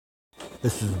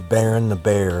This is Baron the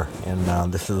Bear,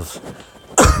 and this is,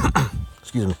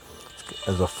 excuse me,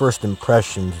 as a first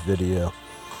impressions video.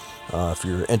 If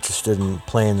you're interested in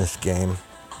playing this game,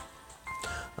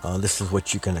 this is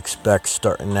what you can expect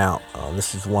starting out.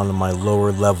 This is one of my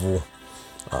lower level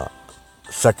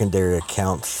secondary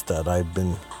accounts that I've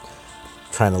been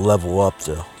trying to level up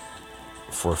to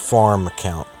for a farm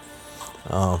account.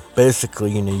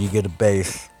 Basically, you get a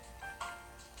base,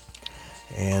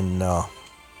 and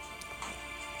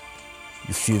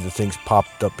you see the things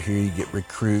popped up here. You get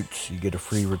recruits. You get a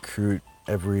free recruit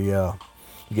every. You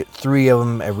get 3 of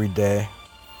them every day.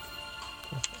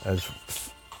 As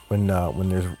when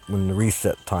the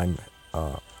reset time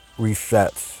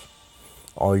resets,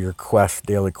 all your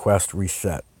daily quest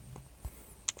reset.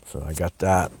 So I got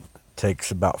that.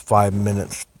 Takes about 5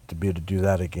 minutes to be able to do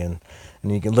that again.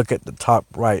 And you can look at the top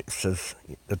right. It says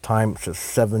the time says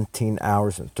 17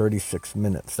 hours and 36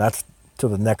 minutes. That's till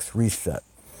the next reset.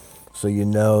 So you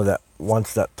know that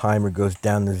once that timer goes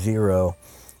down to 0,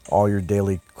 all your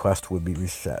daily quests would be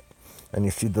reset. And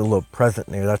you see the little present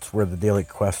there, that's where the daily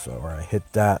quests are. I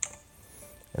hit that,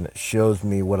 and it shows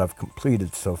me what I've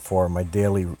completed so far, my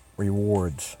daily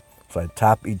rewards. So I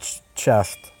tap each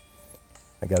chest.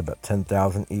 I got about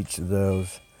 10,000 each of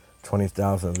those,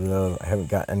 20,000 of those. I haven't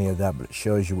got any of that, but it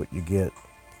shows you what you get.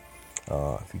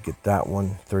 If you get that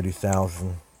one,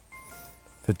 30,000,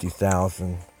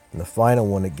 50,000. And the final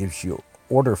one, it gives you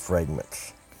order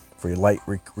fragments for your light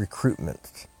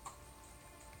recruitments.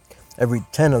 Every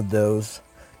 10 of those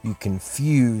you can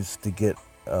fuse to get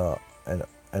a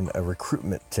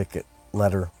recruitment ticket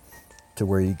letter to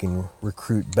where you can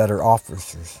recruit better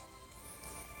officers.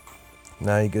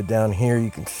 Now you go down here, you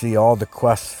can see all the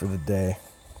quests for the day.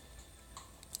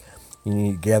 You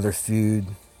need to gather food,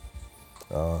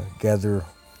 in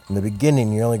the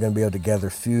beginning you're only going to be able to gather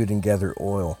food and gather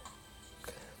oil.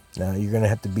 Now you're going to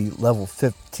have to be level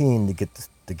 15 to get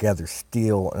to gather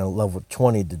steel, and a level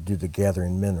 20 to do the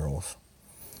gathering minerals.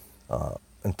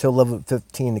 Until level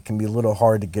 15, it can be a little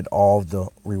hard to get all the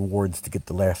rewards to get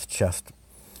the last chest,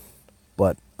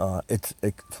 but it's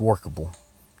workable.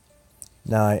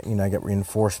 Now I get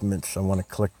reinforcements. I want to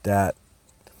click that.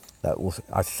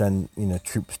 I send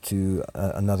troops to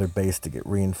another base to get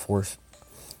reinforced,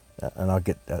 and I'll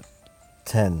get that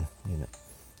 10.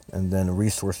 And then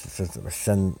resources, if I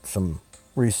send some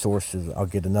resources, I'll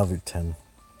get another 10.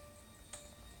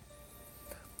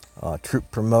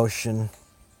 Troop promotion,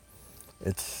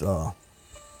 it's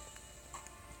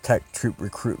tech troop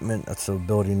recruitment. That's a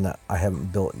building that I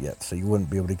haven't built yet, so you wouldn't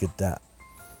be able to get that.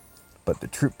 But the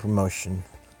troop promotion,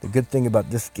 the good thing about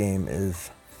this game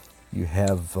is you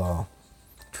have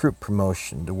troop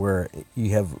promotion to where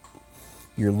you have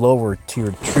your lower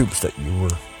tiered troops that you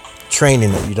were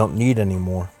training that you don't need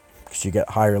anymore. Because you get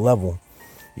higher level,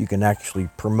 you can actually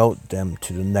promote them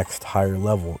to the next higher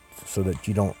level, so that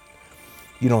you don't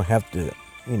have to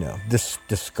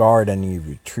discard any of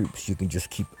your troops. You can just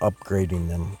keep upgrading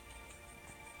them.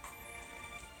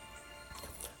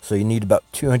 So you need about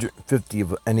 250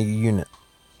 of any unit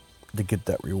to get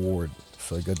that reward.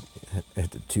 So I got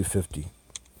hit the 250.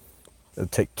 It'll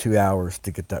take 2 hours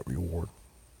to get that reward.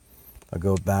 I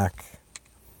go back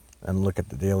and look at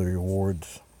the daily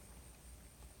rewards.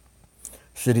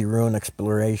 City ruin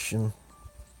exploration.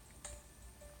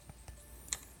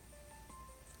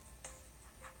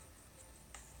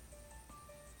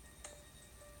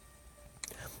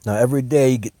 Now every day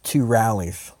you get 2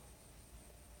 rallies,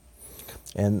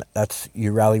 and that's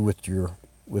you rally with your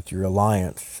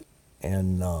alliance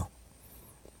and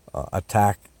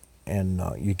attack, and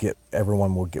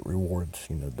everyone will get rewards.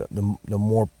 The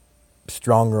more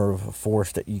stronger of a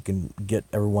force that you can get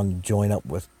everyone to join up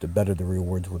with, the better the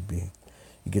rewards would be.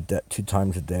 You get that 2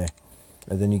 times a day.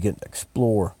 And then you get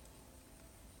explore.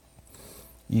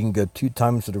 You can go 2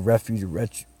 times to the refuge,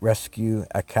 rescue,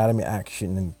 academy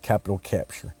action, and capital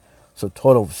capture. So a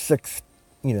total of 6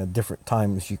 different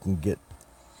times you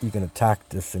can attack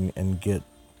this and get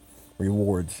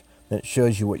rewards. Then it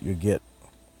shows you what you get.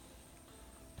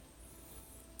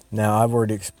 Now I've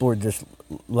already explored this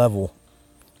level.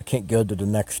 I can't go to the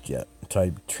next yet until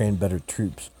I train better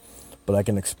troops. But I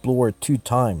can explore 2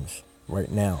 times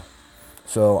right now.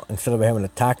 So instead of having to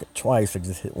attack it twice, I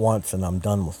just hit once and I'm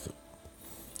done with it.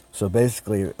 So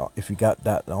basically, if you got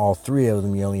that in all 3 of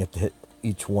them, you only have to hit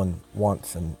each one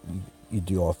once, and you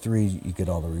do all 3, you get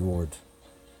all the rewards.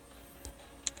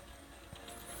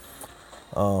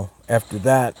 After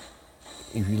that,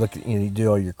 if you look at you do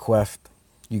all your quests,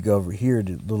 you go over here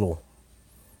to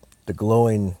the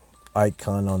glowing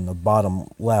icon on the bottom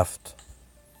left.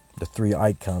 The 3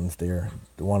 icons there,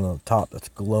 the one on the top that's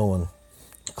glowing.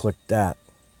 Click that.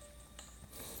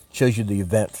 Shows you the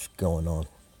events going on.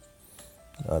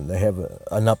 They have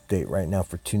an update right now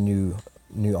for 2 new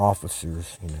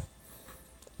officers.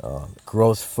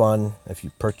 Growth fun if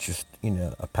you purchased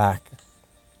a pack.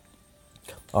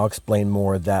 I'll explain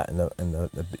more of that in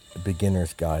the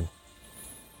beginner's guide.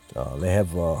 They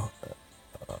have a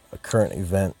current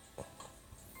event,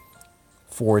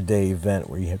 4-day event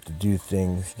where you have to do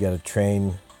things. You got to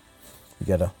train. You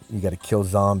gotta kill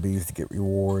zombies to get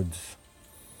rewards.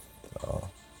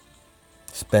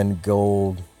 Spend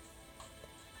gold.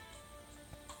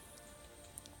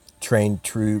 Train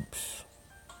troops.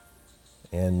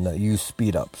 And use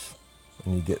speed ups.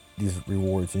 And you get these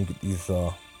rewards. And you get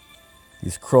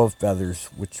these crow feathers,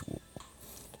 which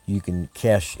you can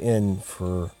cash in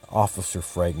for officer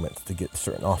fragments to get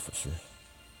certain officers.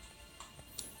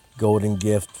 Golden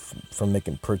gift from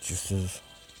making purchases.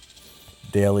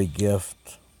 Daily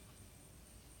gift.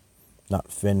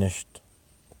 Not finished.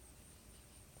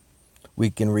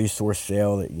 Weekend resource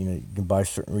sale that you can buy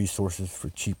certain resources for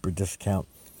cheaper discount.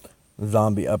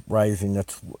 Zombie Uprising,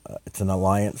 it's an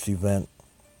alliance event.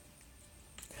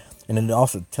 And it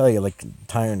also tell you, like,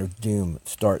 Tyrant of Doom, it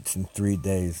starts in 3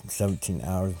 days, 17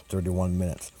 hours, 31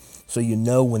 minutes. So you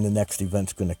know when the next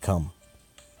event's going to come.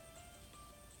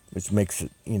 Which makes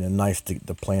it, nice to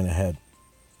plan ahead.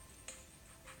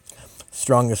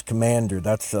 Strongest Commander,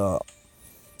 that's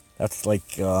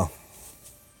like a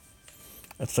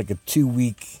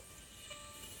 2-week.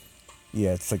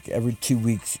 Yeah, it's like every 2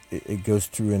 weeks it goes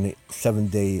through a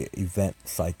 7-day event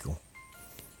cycle.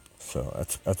 So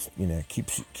that's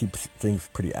keeps things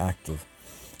pretty active.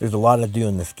 There's a lot to do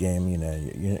in this game.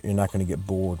 You're not going to get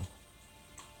bored.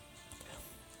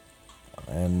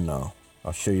 And I'll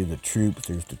show you the troops.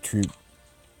 There's the troop.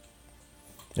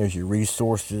 There's your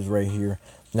resources right here.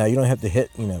 Now you don't have to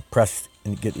hit press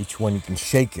and get each one. You can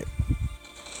shake it,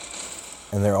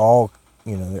 and they're all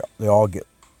they all get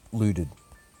looted.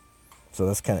 So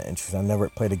that's kind of interesting. I never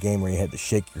played a game where you had to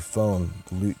shake your phone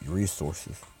to loot your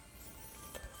resources.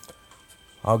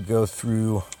 I'll go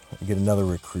through and get another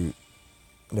recruit.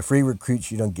 The free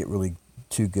recruits, you don't get really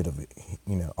too good of it,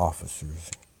 officers.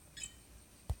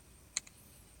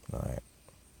 Alright.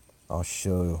 I'll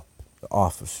show the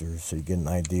officers so you get an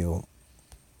idea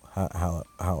how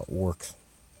it works.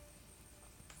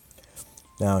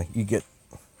 Now, you get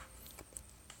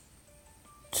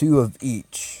 2 of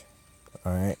each.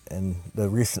 Alright, and the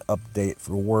recent update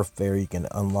for Warfare, you can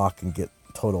unlock and get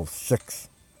a total of 6.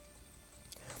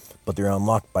 But they're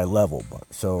unlocked by level.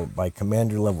 So by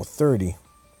Commander level 30,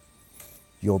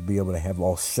 you'll be able to have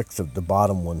all 6 of the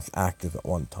bottom ones active at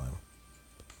one time.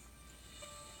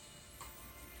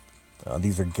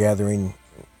 These are gathering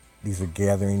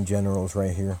generals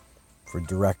right here for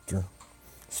Director,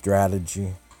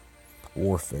 Strategy,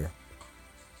 Warfare.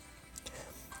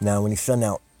 Now when you send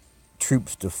out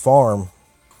troops to farm,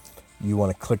 you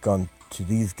want to click on to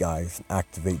these guys and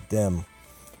activate them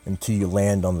until you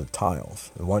land on the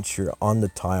tiles. And once you're on the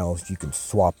tiles, you can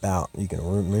swap out. You can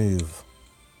remove.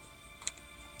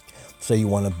 Say you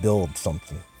want to build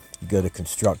something. You go to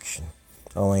construction.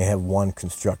 I only have one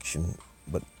construction,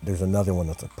 but there's another one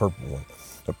that's a purple one.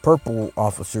 The purple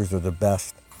officers are the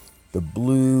best. The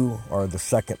blue are the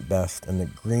second best. And the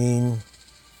green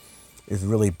is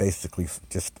really basically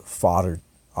just fodder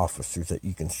officers that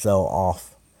you can sell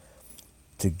off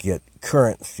to get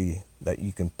currency that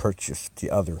you can purchase the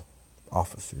other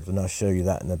officers. And I'll show you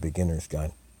that in the beginner's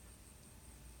guide.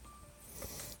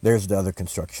 There's the other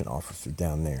construction officer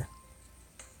down there.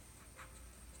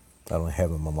 I don't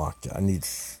have him unlocked yet.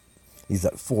 He's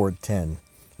at 410.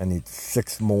 I need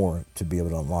 6 more to be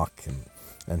able to unlock him.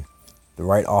 And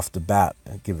right off the bat,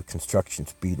 I give a construction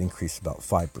speed increase about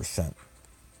 5%.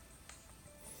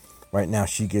 Right now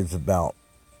she gives about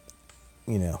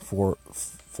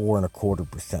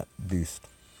 4.25% boost.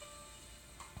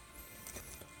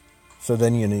 So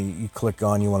then you click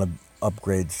on, you want to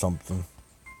upgrade something.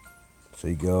 So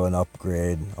you go and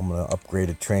upgrade. I'm going to upgrade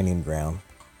a training ground.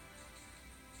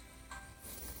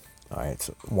 Alright, it's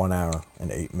 1 hour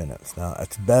and 8 minutes. Now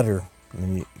it's better. And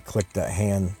then you click that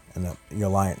hand, and your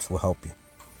alliance will help you.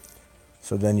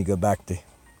 So then you go back to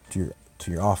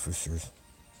your officers.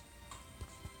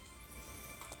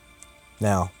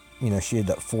 Now, she had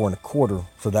that 4.25,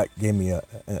 so that gave me a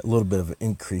little bit of an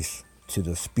increase to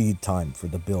the speed time for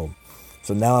the build.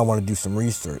 So now I want to do some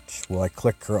research. Well, I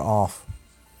click her off,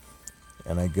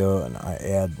 and I go and I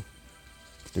add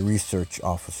the research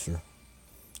officer.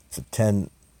 It's a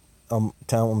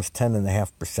almost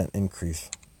 10.5% increase.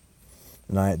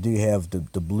 And I do have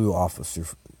the blue officer,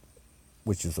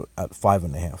 which is at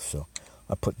 5.5. So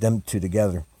I put them 2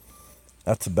 together.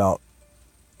 That's about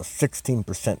a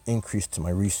 16% increase to my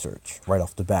research right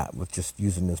off the bat with just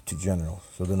using those two generals.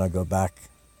 So then I go back,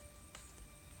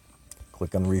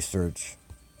 click on research.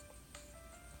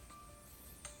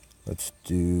 Let's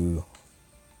do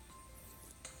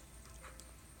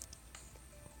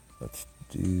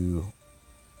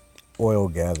oil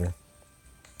gather.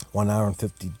 1 hour and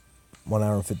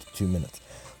 52 minutes.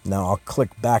 Now I'll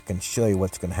click back and show you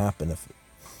what's going to happen if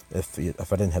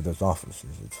I didn't have those officers.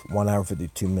 It's 1 hour and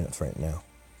 52 minutes right now.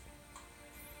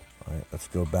 All right, let's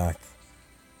go back.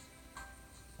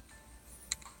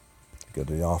 Go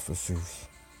to the officers.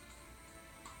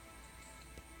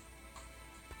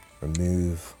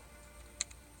 Remove.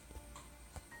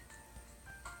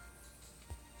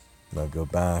 Now go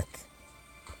back.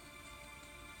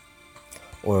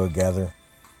 Oil gather.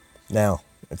 Now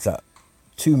it's at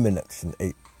 2 minutes and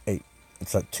 8.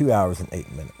 It's at 2 hours and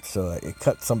 8 minutes. So it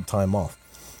cut some time off.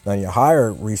 Now your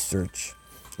higher research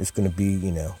is going to be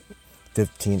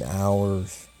 15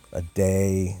 hours a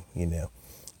day.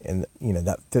 And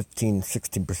that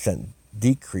 15-16%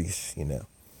 decrease.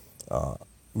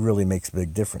 Really makes a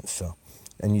big difference. So,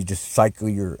 and you just cycle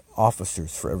your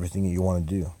officers for everything you want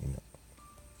to do.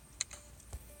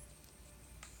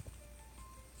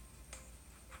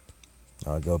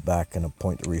 I'll go back and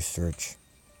appoint the research.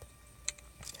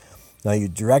 Now your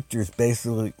director is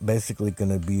basically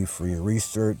going to be for your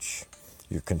research,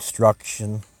 your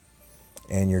construction,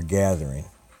 and your gathering.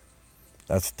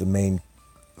 That's the main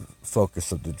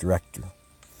focus of the director.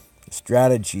 The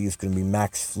strategy is going to be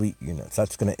max fleet units.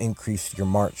 That's going to increase your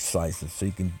march sizes so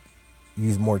you can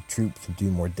use more troops and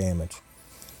do more damage.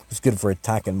 It's good for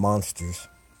attacking monsters.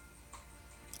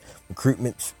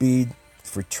 Recruitment speed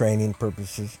for training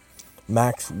purposes.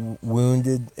 Max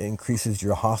wounded increases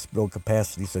your hospital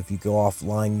capacity. So if you go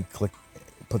offline, you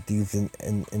put these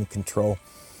in control.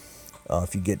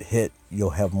 If you get hit, you'll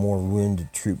have more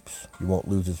wounded troops. You won't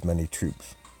lose as many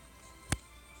troops.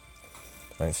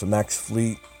 All right, so max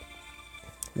fleet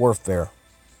warfare.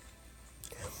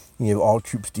 You have all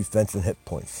troops defense and hit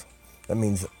points. That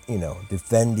means,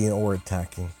 defending or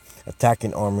attacking.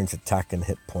 Attacking armor means attacking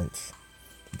hit points.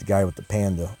 The guy with the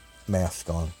panda mask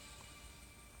on.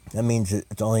 That means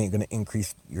it's only going to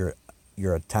increase your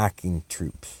attacking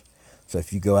troops. So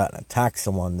if you go out and attack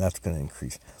someone, that's going to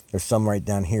increase. There's some right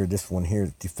down here. This one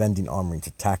here, defending armor means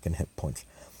attacking hit points.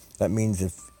 That means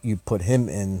if you put him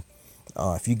in,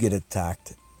 if you get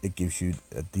attacked, it gives you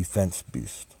a defense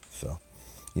boost. So,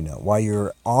 while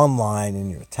you're online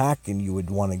and you're attacking, you would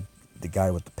want the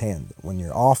guy with the panda. When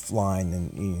you're offline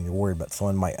and you're worried about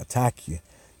someone might attack you,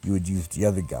 you would use the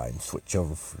other guy and switch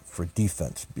over for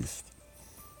defense boost.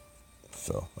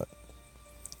 So,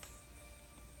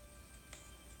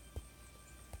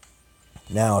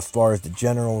 now as far as the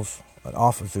generals and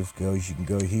officers goes, you can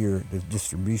go here, the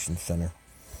distribution center,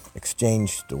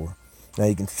 exchange store. Now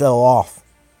you can sell off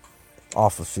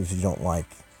officers you don't like,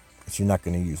 that you're not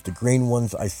going to use. The green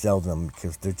ones, I sell them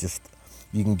because they're just,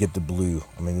 you can get the blue.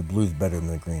 I mean, the blue's better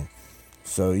than the green.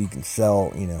 So you can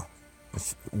sell,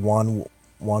 it's one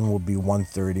will be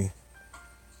 130.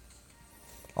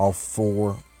 All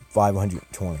four,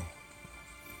 520.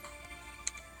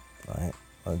 Alright,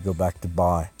 I'll go back to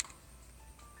buy.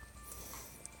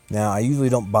 Now, I usually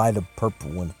don't buy the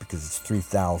purple ones because it's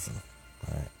 3,000.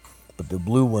 Alright, but the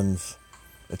blue ones,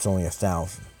 it's only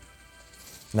 1,000.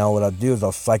 Now, what I'll do is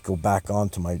I'll cycle back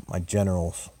onto my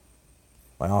generals,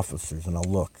 my officers, and I'll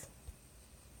look.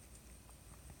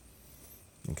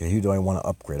 Okay, who do I want to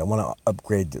upgrade? I want to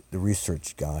upgrade the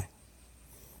research guy.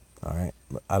 Alright,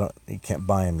 you can't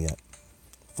buy him yet.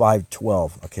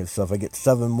 512. Okay, so if I get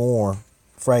 7 more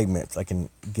fragments, I can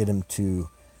get him to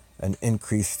an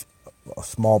increased, a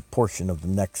small portion of the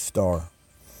next star.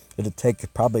 It'll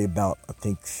take probably about, I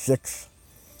think, 6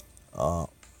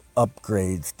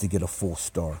 upgrades to get a full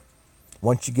star.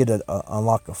 Once you get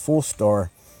unlock a full star,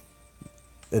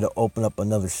 it'll open up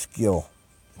another skill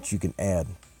that you can add.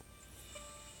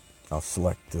 I'll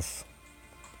select this.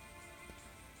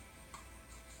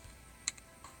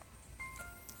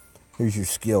 Here's your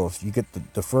skills. You get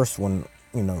the first one,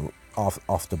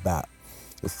 off the bat.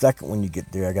 The second one you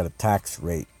get there, I got a tax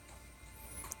rate,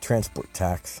 transport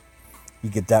tax. You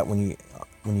get that when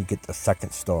you get the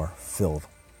second star filled.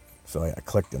 So I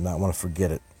clicked it. Now I want to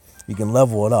forget it. You can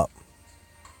level it up.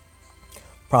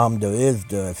 Problem though is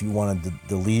if you want to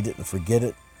delete it and forget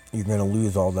it, you're going to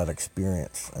lose all that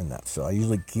experience and that. So I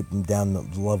usually keep them down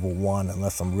to level 1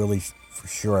 unless I'm really for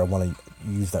sure I want to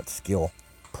use that skill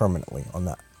permanently on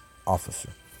that officer.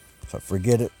 So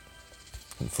forget it,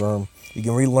 confirm. You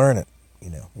can relearn it.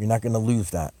 You're not going to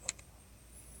lose that.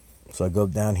 So I go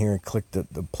down here and click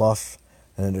the plus,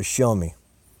 and it'll show me.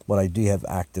 what I do have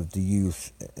active to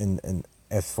use in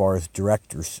as far as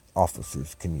directors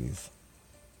officers can use.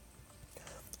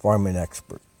 Farming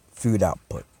expert, food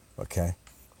output, okay?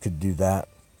 Could do that.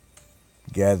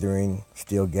 Gathering,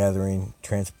 steel gathering,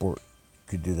 transport,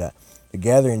 could do that. The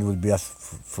gathering would be best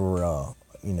for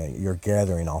your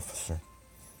gathering officer.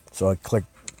 So I click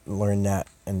learn that,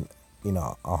 and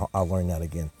I'll learn that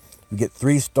again. You get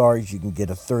 3 stars, you can get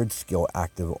a 3rd skill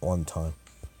active at one time.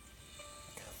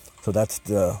 So that's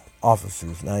the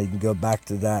officers. Now you can go back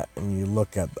to that and you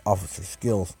look at the officer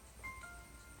skills.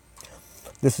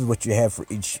 This is what you have for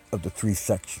each of the 3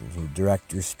 sections: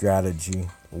 director, strategy,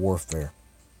 warfare.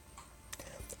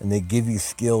 And they give you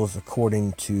skills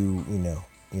according to,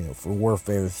 for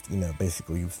warfare,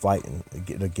 basically you fighting.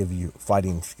 They'll give you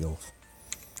fighting skills.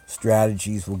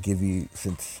 Strategies will give you,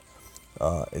 since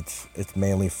it's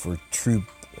mainly for troop,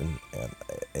 and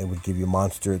it would give you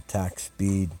monster attack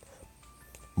speed,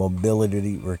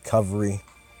 mobility, recovery,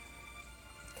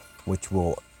 which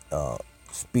will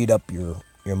speed up your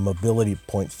mobility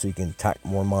points so you can attack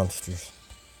more monsters.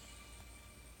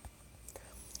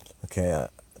 Okay,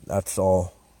 that's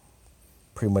all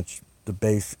pretty much the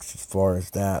basics as far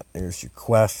as that. There's your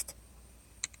quest.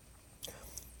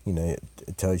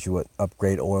 It tells you what: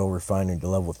 upgrade oil refinery to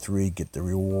level 3, get the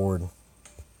reward.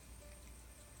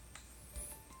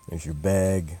 There's your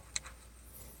bag.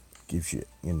 Gives you,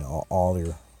 all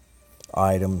your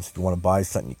items. If you want to buy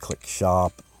something, you click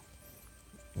shop.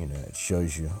 It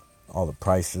shows you all the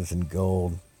prices in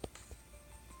gold.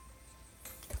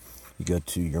 You go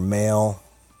to your mail.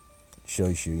 It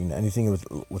shows you, anything with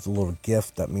a little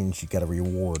gift, that means you got a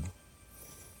reward.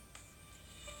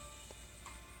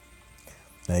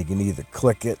 Now you can either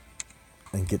click it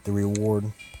and get the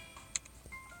reward,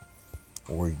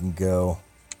 or you can go,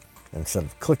 and instead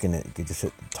of clicking it, you can just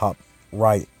hit the top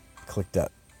right, click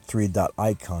that 3-dot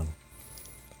icon.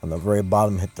 On the very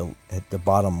bottom, hit the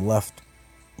bottom left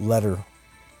letter,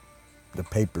 the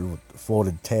paper with the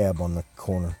folded tab on the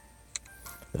corner.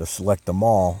 It'll select them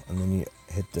all, and then you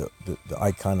hit the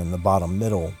icon in the bottom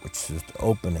middle, which is to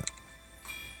open it.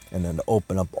 And then to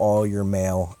open up all your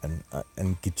mail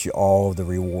and get you all of the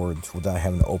rewards without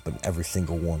having to open every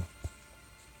single one.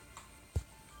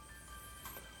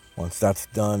 Once that's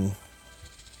done,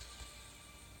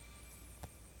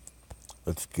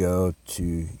 let's go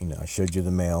to, I showed you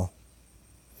the mail.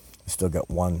 I still got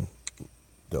one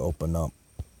to open up.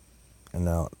 And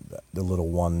now the little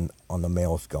one on the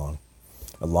mail is gone.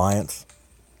 Alliance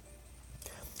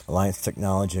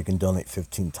Technology, I can donate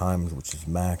 15 times, which is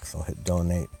max. I'll hit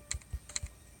donate.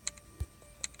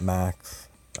 Max.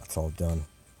 That's all done.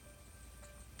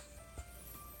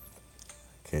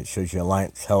 Okay, it shows you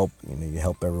Alliance help. You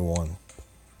help everyone.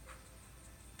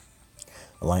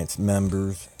 Alliance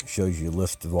members, shows you a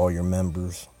list of all your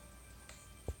members.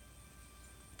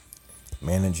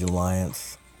 Manage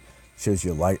Alliance, shows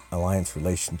you Alliance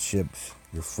relationships.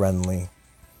 You're friendly.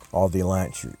 All the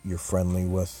Alliance you're friendly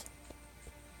with.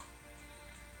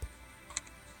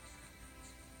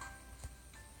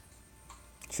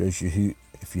 Shows you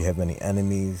if you have any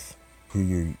enemies, who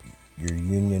you're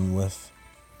union with.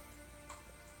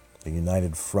 The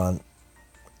United Front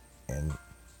and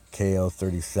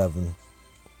KO-37.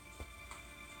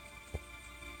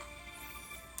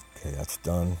 Okay, that's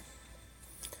done.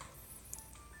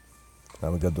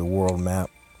 Now we go to the world map.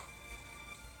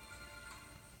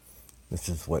 This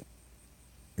is what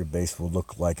your base will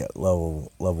look like at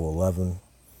level 11.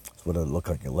 It's what it would look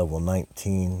like at level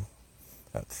 19,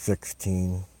 at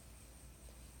 16.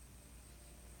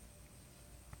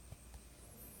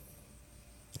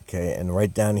 Okay, and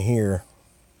right down here,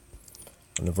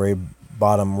 on the very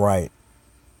bottom right,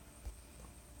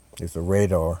 there's a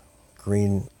radar,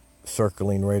 green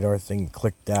circling radar thing. You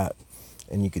click that,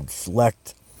 and you can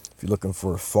select, if you're looking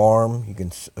for a farm, you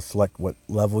can select what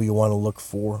level you want to look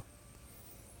for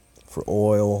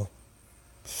oil,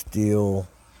 steel,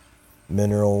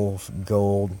 minerals,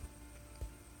 gold.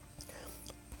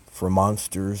 For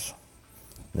monsters,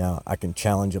 now I can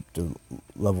challenge up to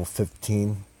level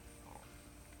 15.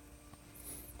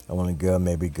 I want to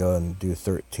maybe go and do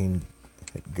 13,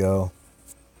 hit go.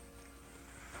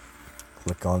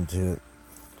 Click onto it.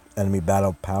 Enemy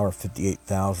battle power,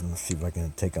 58,000. Let's see if I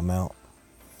can take them out.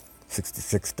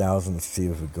 66,000. Let's see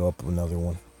if we go up another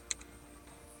one.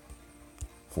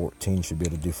 14, should be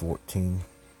able to do 14.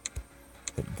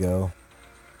 Hit go.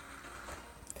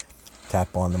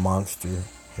 Tap on the monster.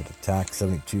 Hit attack,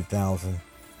 72,000.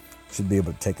 Should be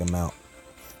able to take them out.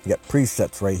 You got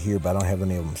presets right here, but I don't have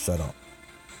any of them set up.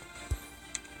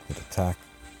 Hit attack.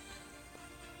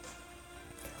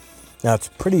 Now it's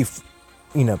pretty,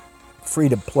 free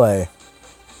to play.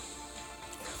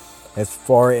 As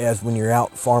far as when you're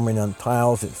out farming on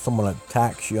tiles, if someone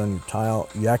attacks you on your tile,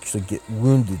 you actually get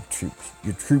wounded troops.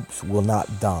 Your troops will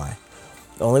not die.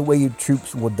 The only way your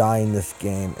troops will die in this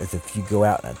game is if you go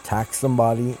out and attack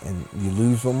somebody and you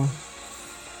lose them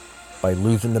by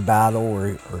losing the battle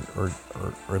or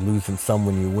losing some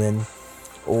when you win,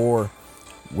 or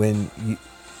when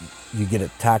you get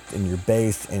attacked in your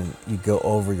base and you go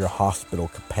over your hospital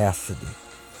capacity.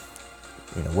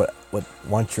 You know what?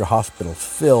 Once your hospital's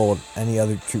filled, any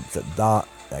other troops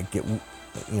that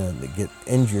get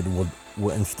injured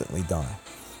will instantly die.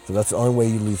 So that's the only way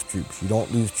you lose troops. You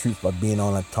don't lose troops by being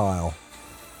on a tile.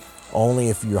 Only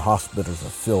if your hospitals are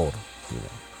filled. You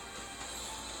know.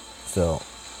 So,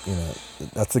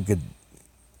 that's a good,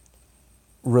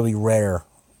 really rare,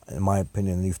 in my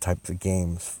opinion, these types of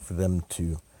games for them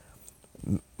to,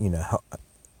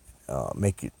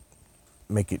 make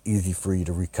it easy for you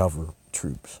to recover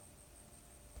troops.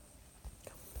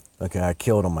 Okay, I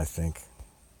killed him, I think.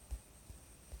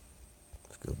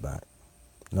 Let's go back.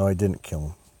 No, I didn't kill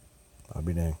him. I'll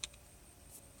be dang.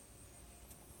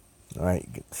 Alright,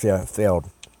 see how it failed.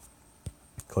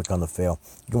 Click on the fail.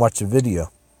 You can watch the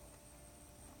video.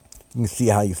 You can see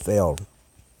how you failed.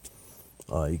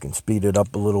 You can speed it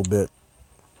up a little bit.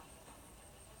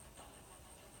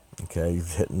 Okay,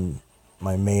 he's hitting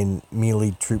my main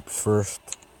melee troops first.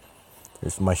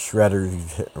 Here's my shredders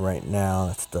he's hitting right now.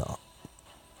 That's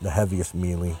the heaviest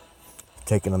melee.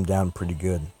 Taking him down pretty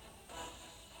good.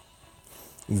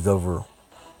 He's over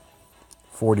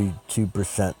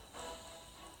 42%,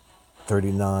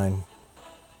 39.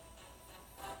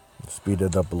 Speed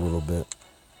it up a little bit.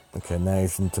 Okay, now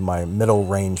he's into my middle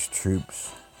range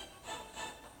troops.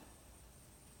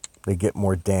 They get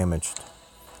more damaged.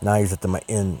 Now he's at my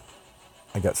end.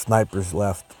 I got snipers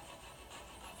left.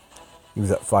 He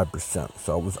was at 5%,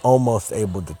 so I was almost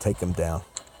able to take him down.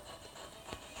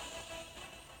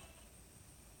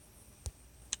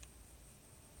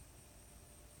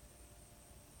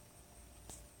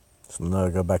 So now I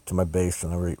go back to my base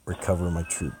and I recover my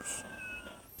troops.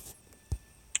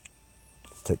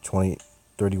 Take 20,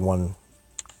 31.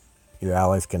 Your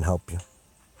allies can help you.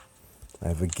 I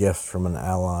have a gift from an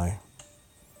ally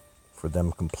for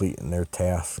them completing their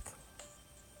task.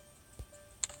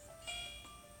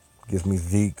 Gives me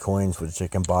Z coins, which I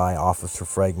can buy officer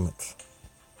fragments.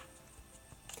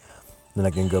 Then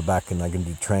I can go back and I can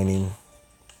do training.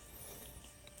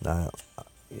 Now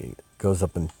it goes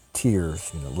up in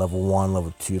tiers, level 1,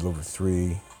 level 2, level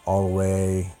 3, all the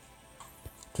way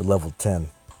to level 10.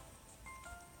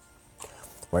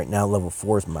 Right now, level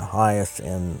 4 is my highest,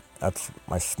 and that's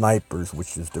my snipers,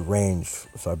 which is the range.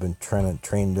 So I've been trying to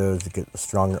train those to get a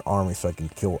stronger army so I can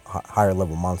kill higher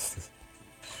level monsters.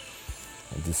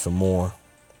 I'll do some more.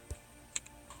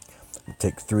 It'll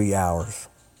take 3 hours.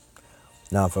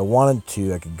 Now, if I wanted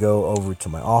to, I could go over to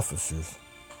my officers.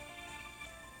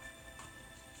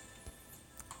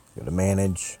 Go to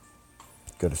manage.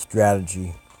 Go to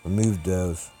strategy. Remove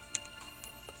those.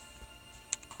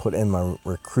 Put in my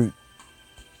recruit.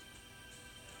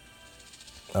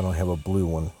 I don't have a blue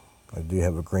one. I do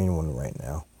have a green one right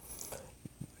now.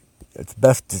 It's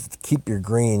best to keep your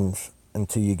greens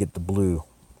until you get the blue.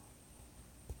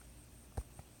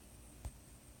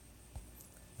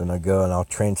 Then I go and I'll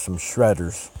train some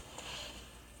shredders.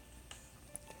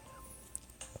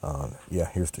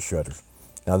 Here's the shredders.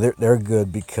 Now they're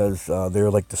good because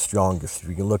they're like the strongest. If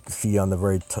you can look to see on the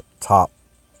very top,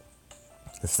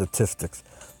 the statistics.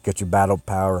 Get your battle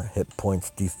power, hit points,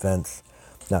 defense.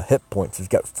 Now hit points, it's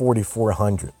got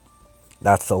 4,400.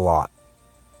 That's a lot.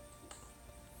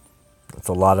 It's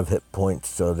a lot of hit points,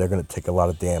 so they're going to take a lot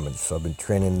of damage. So I've been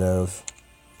training those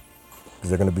because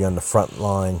they're going to be on the front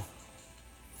line.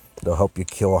 They'll help you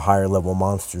kill higher level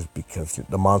monsters because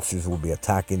the monsters will be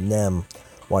attacking them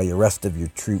while the rest of your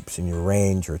troops in your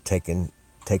range are taking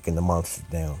the monsters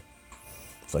down.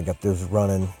 So I got those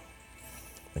running.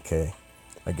 Okay,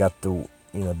 I got the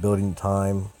building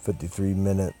time 53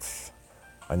 minutes.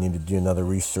 I need to do another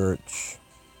research.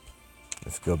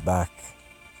 Let's go back.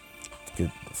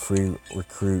 Get free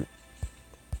recruit.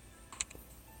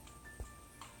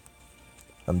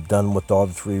 I'm done with all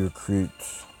the free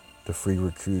recruits.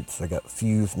 I got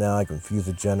fuse now. I can fuse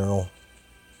a general.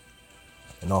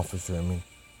 An officer,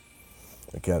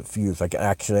 I got fuse. I can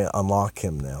actually unlock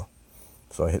him now.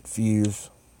 So I hit fuse.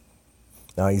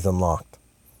 Now he's unlocked.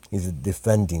 He's a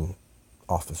defending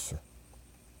officer.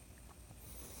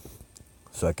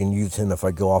 So I can use him if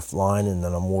I go offline and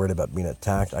then I'm worried about being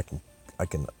attacked. I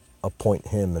can appoint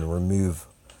him and remove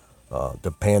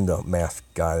the panda mask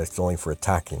guy that's only for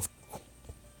attacking.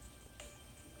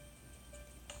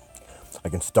 I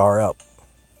can star up.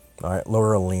 Alright,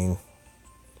 Laureline.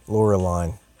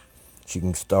 She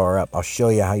can star up. I'll show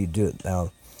you how you do it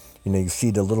now. You know, you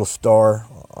see the little star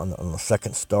on the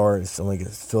second star. It's only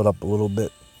gets filled up a little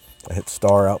bit. I hit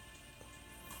star up.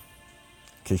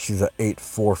 Okay, she's at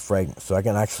 8-4 fragment. So I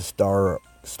can actually star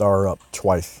her up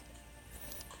twice.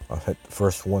 I'll hit the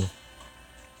first one.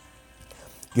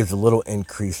 Gives a little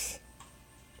increase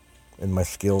in my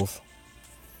skills.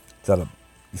 You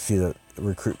see the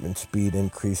recruitment speed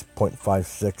increase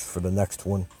 0.56 for the next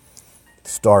one.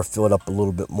 Star filled up a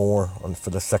little bit more for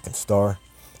the second star.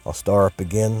 I'll star up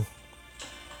again.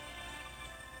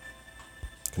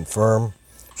 Confirm.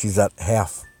 She's at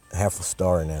half a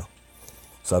star now.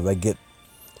 So if I get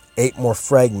 8 more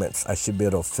fragments, I should be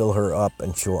able to fill her up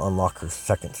and she'll unlock her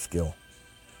second skill.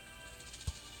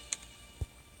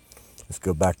 Let's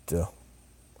go back to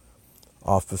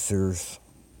officers.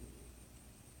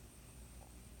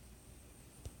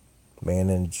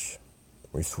 Manage.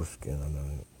 Resource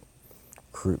skin.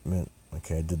 Recruitment.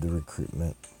 Okay, I did the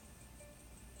recruitment.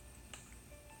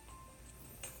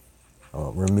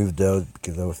 I'll remove those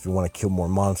because if you want to kill more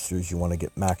monsters, you want to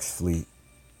get max fleet.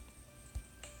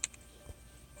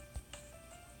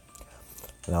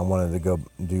 And I wanted to go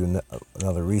do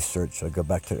another research. I go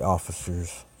back to the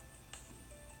officers.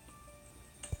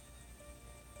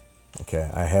 Okay,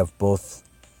 I have both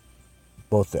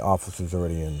the officers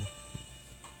already in.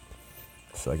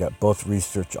 So I got both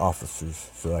research officers,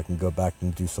 so I can go back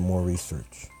and do some more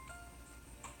research.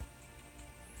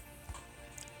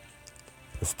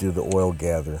 Let's do the oil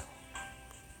gather.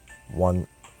 1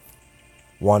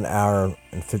 hour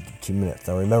and 52 minutes.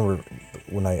 Now remember,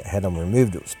 when I had them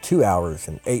removed, it was 2 hours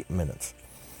and 8 minutes.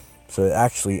 So it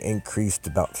actually increased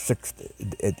about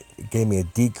it gave me a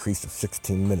decrease of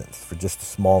 16 minutes for just a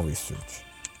small research.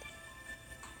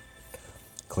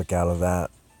 Click out of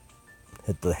that.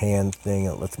 Hit the hand thing.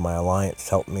 It lets my alliance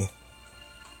help me.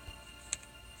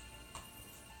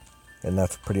 And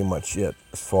that's pretty much it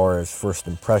as far as first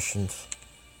impressions.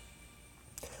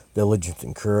 Diligence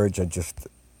and courage. I just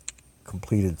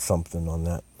completed something on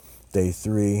that. Day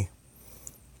 3.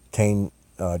 Train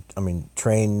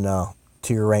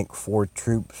tier rank 4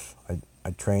 troops.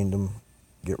 I trained them.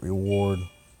 Get reward.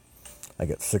 I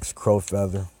got 6 crow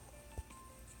feather.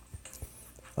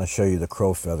 I'll show you the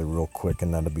crow feather real quick,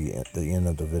 and that'll be at the end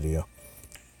of the video.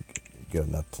 Go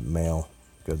up to mail.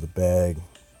 Go to the bag.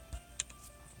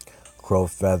 Crow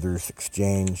feathers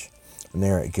exchange. And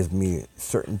there it gives me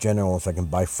certain generals I can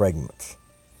buy fragments.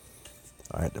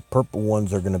 Alright, the purple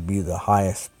ones are going to be the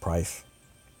highest price.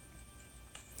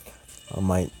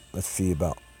 Let's see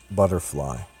about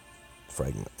butterfly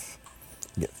fragments.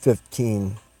 You get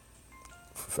 15.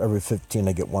 For every 15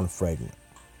 I get 1 fragment.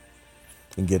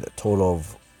 You get a total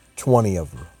of 20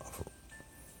 of her.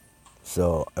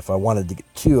 So if I wanted to get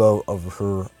 2 of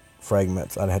her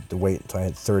fragments, I'd have to wait until I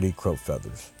had 30 crow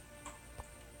feathers.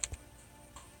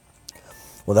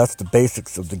 Well, that's the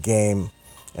basics of the game.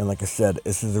 And like I said,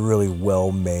 this is a really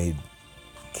well-made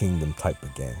Kingdom type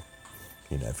of game.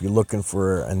 You know, if you're looking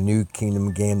for a new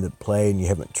Kingdom game to play and you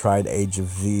haven't tried Age of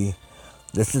Z,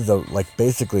 this is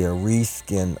basically a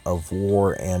reskin of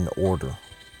War and Order.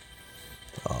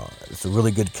 It's a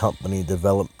really good company. The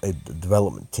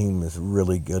development team is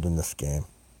really good in this game.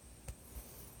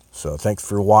 So thanks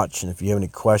for watching. If you have any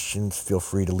questions, feel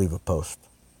free to leave a post.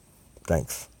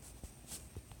 Thanks.